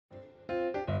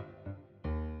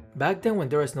Back then when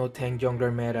there was no tank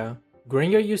jungler meta,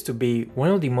 Granger used to be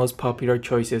one of the most popular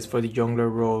choices for the jungler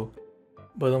role.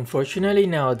 But unfortunately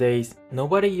nowadays,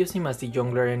 nobody uses him as the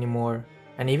jungler anymore,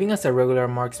 and even as a regular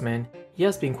marksman, he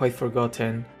has been quite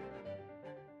forgotten.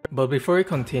 But before we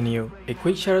continue, a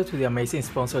quick shout out to the amazing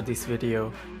sponsor of this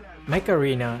video, Mech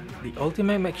Arena, the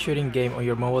ultimate mech shooting game on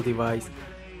your mobile device.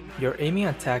 Your aiming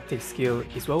and tactics skill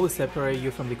is what will separate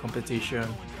you from the competition.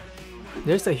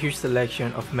 There's a huge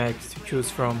selection of mechs to choose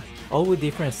from, all with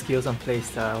different skills and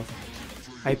playstyles.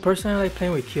 I personally like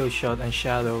playing with Killshot and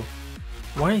Shadow.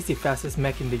 One is the fastest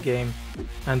mech in the game,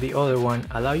 and the other one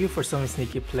allows you for some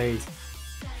sneaky plays.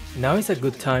 Now is a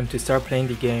good time to start playing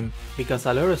the game because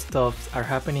a lot of stuffs are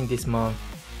happening this month.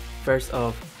 First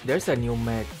off, there's a new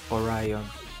mech, Orion.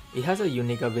 It has a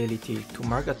unique ability to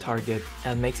mark a target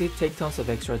and makes it take tons of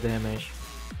extra damage.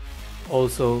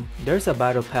 Also, there's a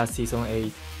Battle Pass Season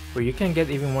 8, where you can get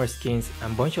even more skins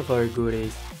and bunch of other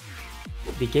goodies.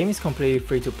 The game is completely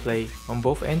free to play on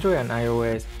both Android and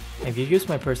iOS, and if you use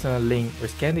my personal link or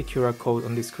scan the QR code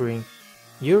on the screen,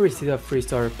 you'll receive a free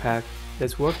starter pack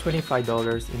that's worth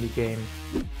 $25 in the game,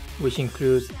 which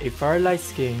includes a Firelight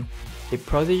skin, a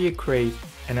Prodigy crate,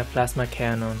 and a plasma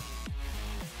cannon.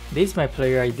 This is my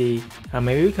player ID, and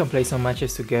maybe we can play some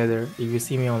matches together if you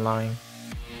see me online.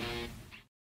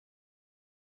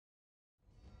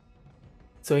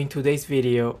 So in today's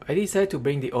video, I decided to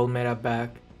bring the old meta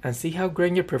back and see how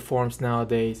Granger performs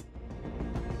nowadays.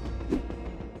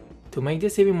 To make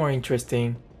this even more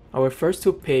interesting, our first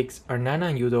two picks are Nana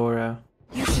and Eudora.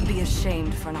 You should be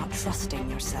ashamed for not trusting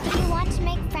yourself. Do you want to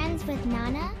make friends with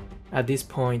Nana? At this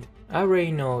point, I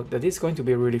already know that this is going to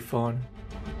be really fun.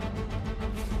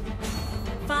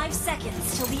 5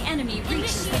 seconds till the enemy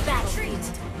reaches the battlefield.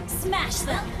 Smash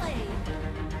them!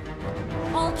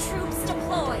 All troops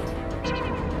deployed!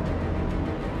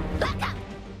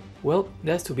 Well,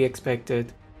 that's to be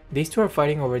expected. These two are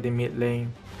fighting over the mid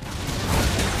lane.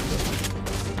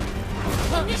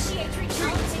 Initiate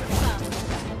retreat!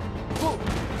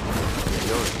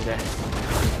 Your death.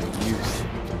 Use.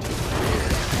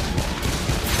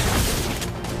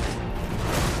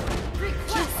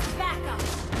 Request backup!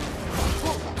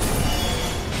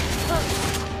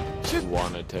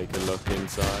 Wanna take a look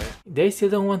inside? They still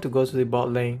don't want to go to the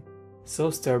bot lane. So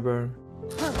stubborn.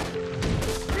 Request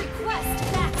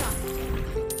backup!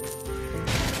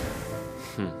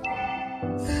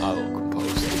 I will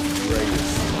compose the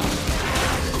greatest.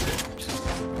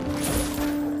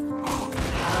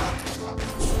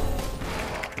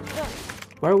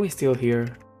 Why are we still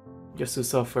here? Just to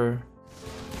suffer.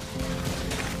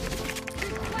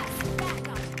 Request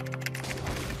backup!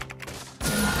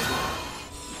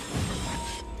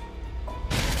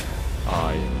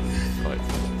 I fight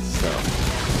for myself.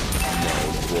 No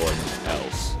one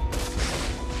else.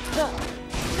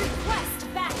 Request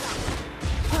backup!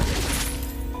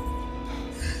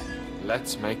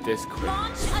 Let's make this quick.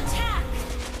 Launch attack!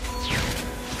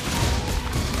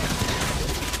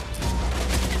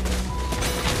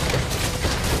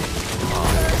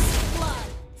 First blood!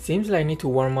 Seems like I need to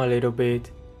warm up a little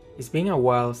bit. It's been a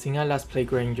while since I last played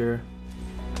Granger.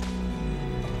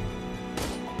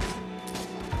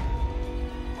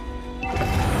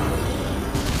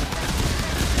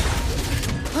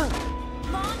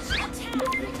 Launch attack!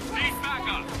 Request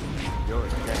backup! Your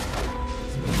death.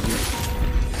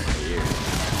 Here.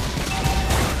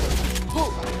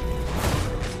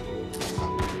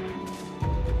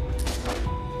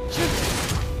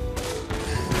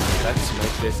 Let's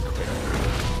make this quick.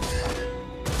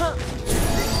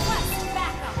 Request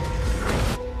backup!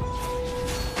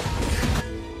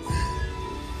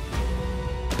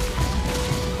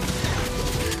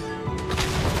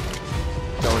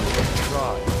 Don't even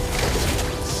try.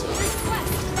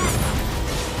 Request backup!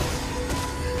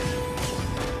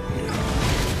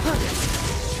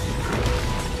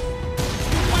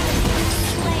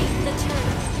 Slain the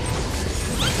turret.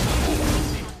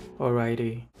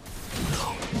 Alrighty.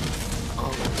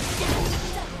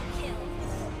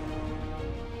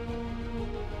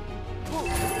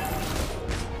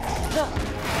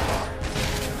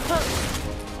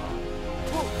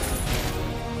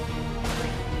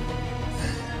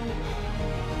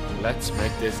 Let's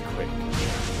make this quick.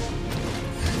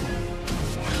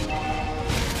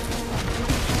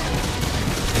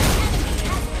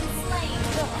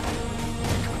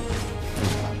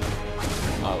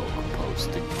 I will compose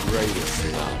the greatest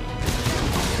now.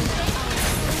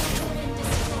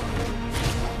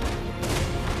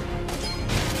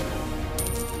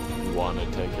 Wanna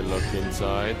take a look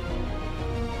inside?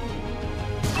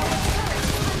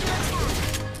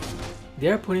 They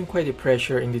are putting quite the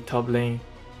pressure in the top lane.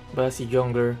 but as a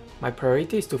jungler, my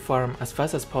priority is to farm as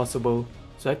fast as possible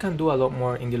so I can do a lot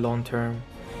more in the long term.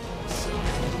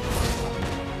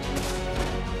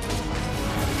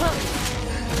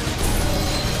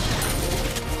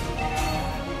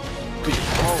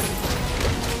 Behold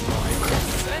my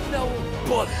crescendo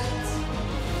bullets!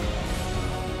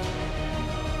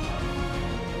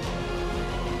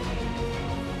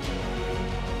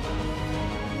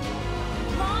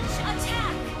 Launch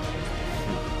attack!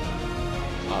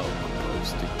 I'll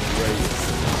propose the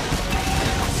greatest.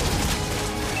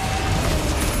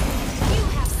 You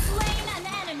have slain an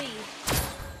enemy!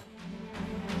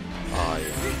 I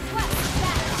Request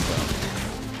backup!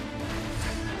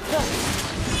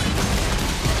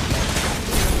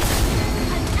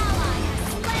 An ally has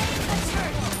slain the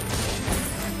turtle!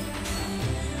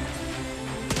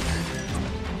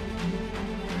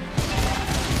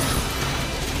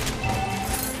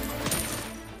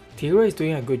 Tigre is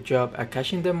doing a good job at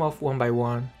catching them off one by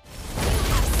one.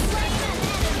 Slain an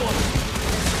enemy!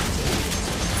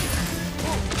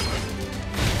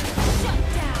 Shut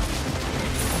down!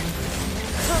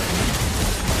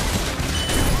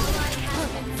 Ally has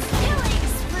been killing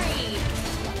spree!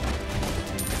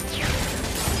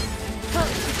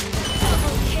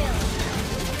 Double kill!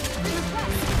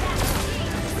 Request backup!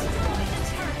 Destroy the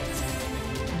turret!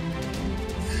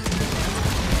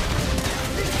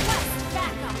 Request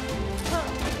backup!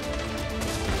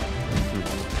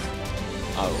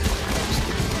 I'll propose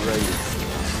the greatest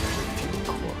with your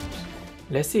corpse.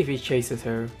 Let's see if he chases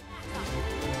her.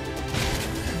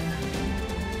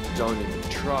 Don't even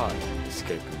try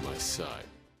escaping my sight.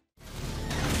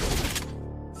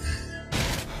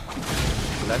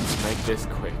 Let's make this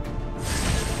quick.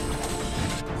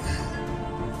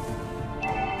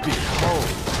 Behold!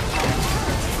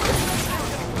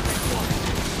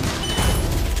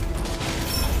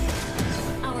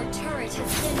 Our turret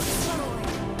has been destroyed.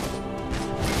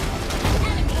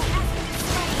 Enemy has been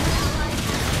slain. Ally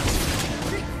has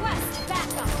been. Request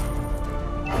backup.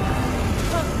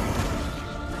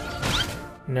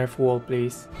 Nerf wall,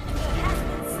 please. Enemy has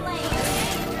been slain.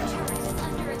 Your turret is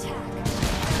under attack.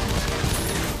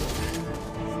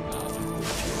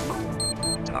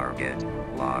 Target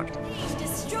locked.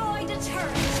 Destroy the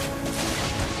turret.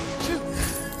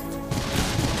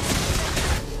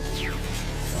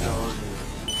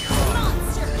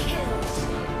 Monster killed.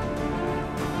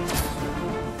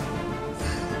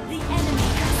 The enemy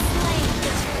has slain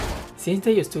the turret. Since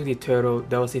they just took the turtle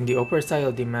that was in the upper side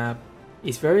of the map,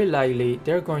 it's very likely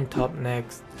they're going top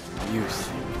next. You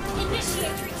see.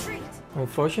 Initiate retreat.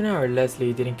 Unfortunately, our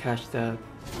Leslie didn't catch that.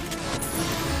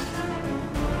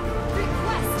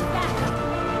 Request backup.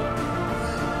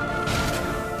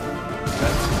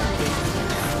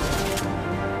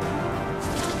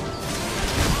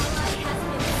 Ally has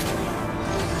been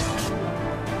slain.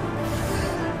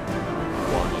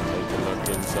 Wanna take a look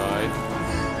inside?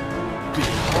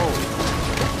 Behold!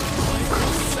 My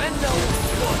crescendo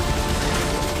bullets!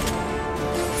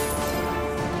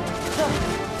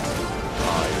 I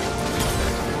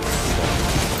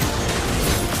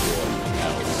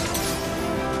else.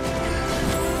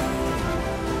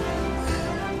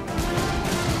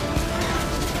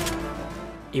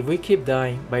 If we keep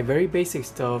dying by very basic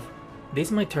stuff,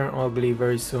 this might turn ugly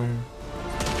very soon.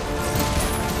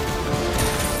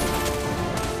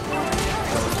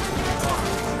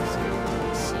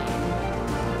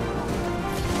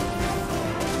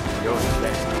 You're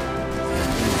dead.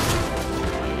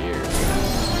 My ears.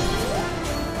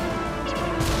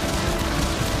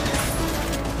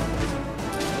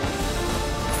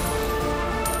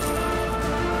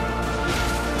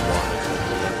 Wanna take a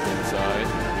look inside?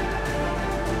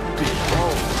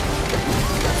 Behold!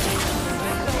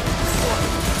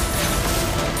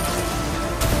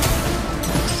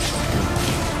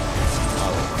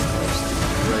 Our most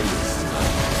greatest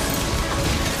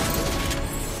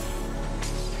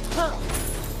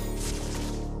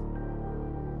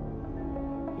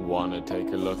Wanna take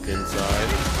a look inside?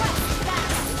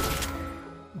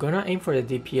 Gonna aim for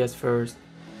the DPS first.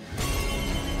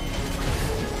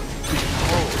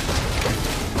 Behold!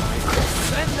 My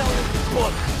crescendo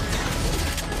bullets!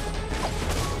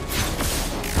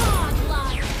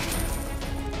 Godlike.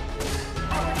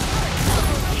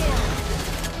 Double kill.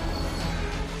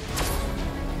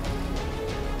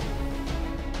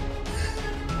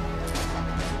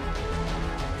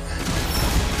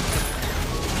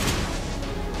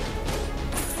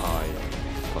 I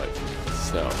fight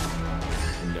myself.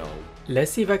 No.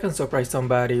 Let's see if I can surprise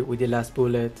somebody with the last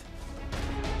bullet.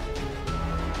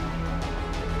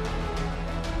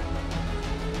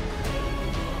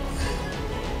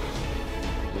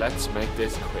 Let's make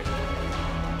this quick.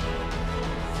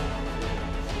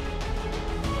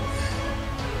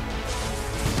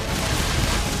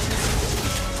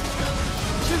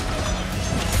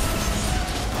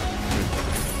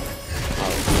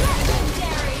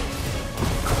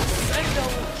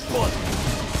 blood.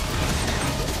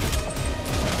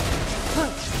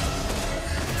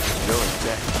 You're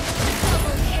dead.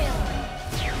 Double kill.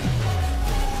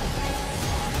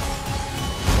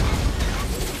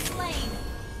 Slain.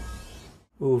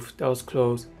 Oof, that was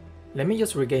close. Let me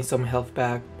just regain some health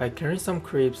back by clearing some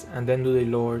creeps and then do the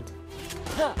Lord.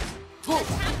 Attack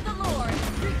the Lord.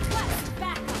 Request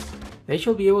backup. They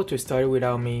should be able to start it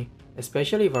without me,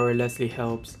 especially if our Leslie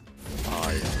helps.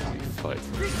 I am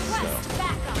fighting Request myself.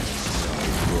 backup.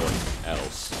 What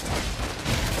else?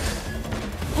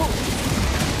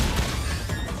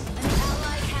 An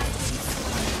ally has been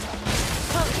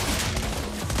slain.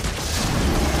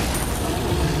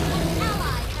 An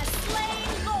ally has slain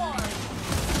Lord.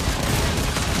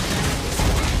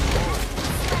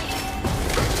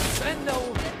 Send no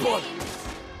blood.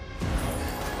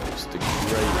 It's the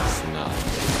greatest night.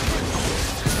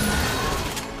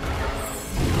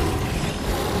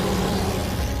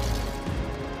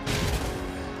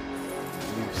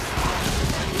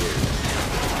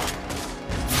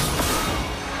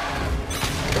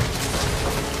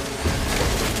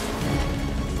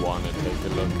 Wanna take a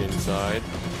look inside?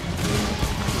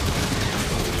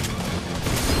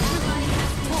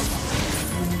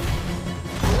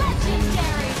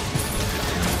 Legendary.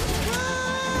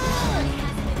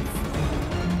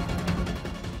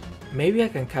 Maybe I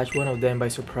can catch one of them by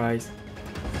surprise.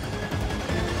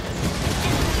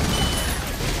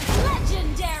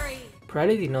 Legendary.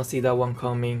 Probably did not see that one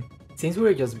coming, since we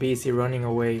were just busy running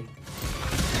away.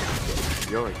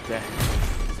 Your death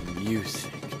is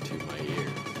music to my ears.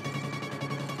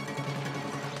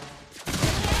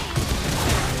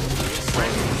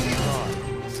 Friendly God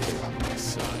stay by my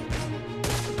side.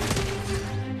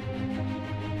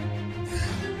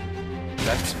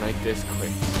 Let's make this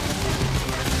quick.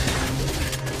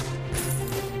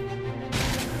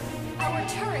 Our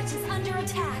turret is under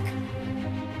attack.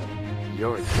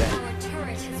 Your death Our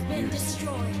turret has been music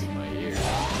destroyed. to my ears.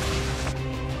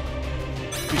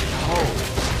 Behold,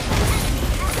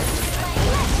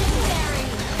 Legendary.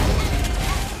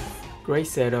 Great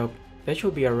setup, that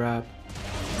should be a wrap.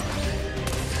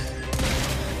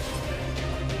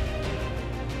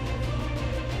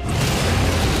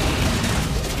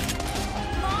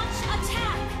 Launch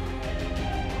attack.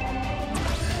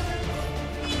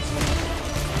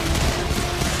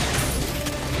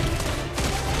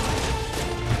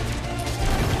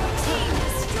 Team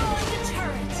destroy the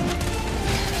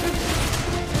turret.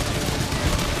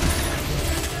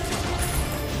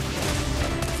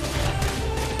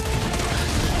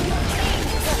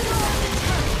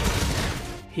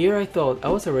 Here I thought I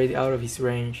was already out of his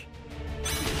range.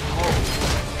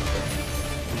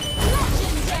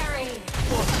 Legendary.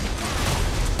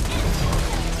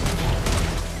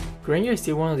 Granger is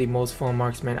still one of the most fun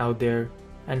marksmen out there,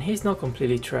 and he's not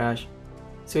completely trash,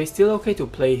 so it's still okay to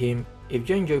play him if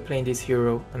you enjoy playing this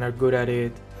hero and are good at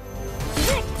it.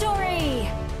 Victory.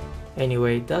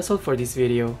 Anyway, that's all for this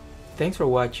video. Thanks for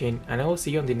watching, and I will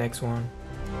see you on the next one.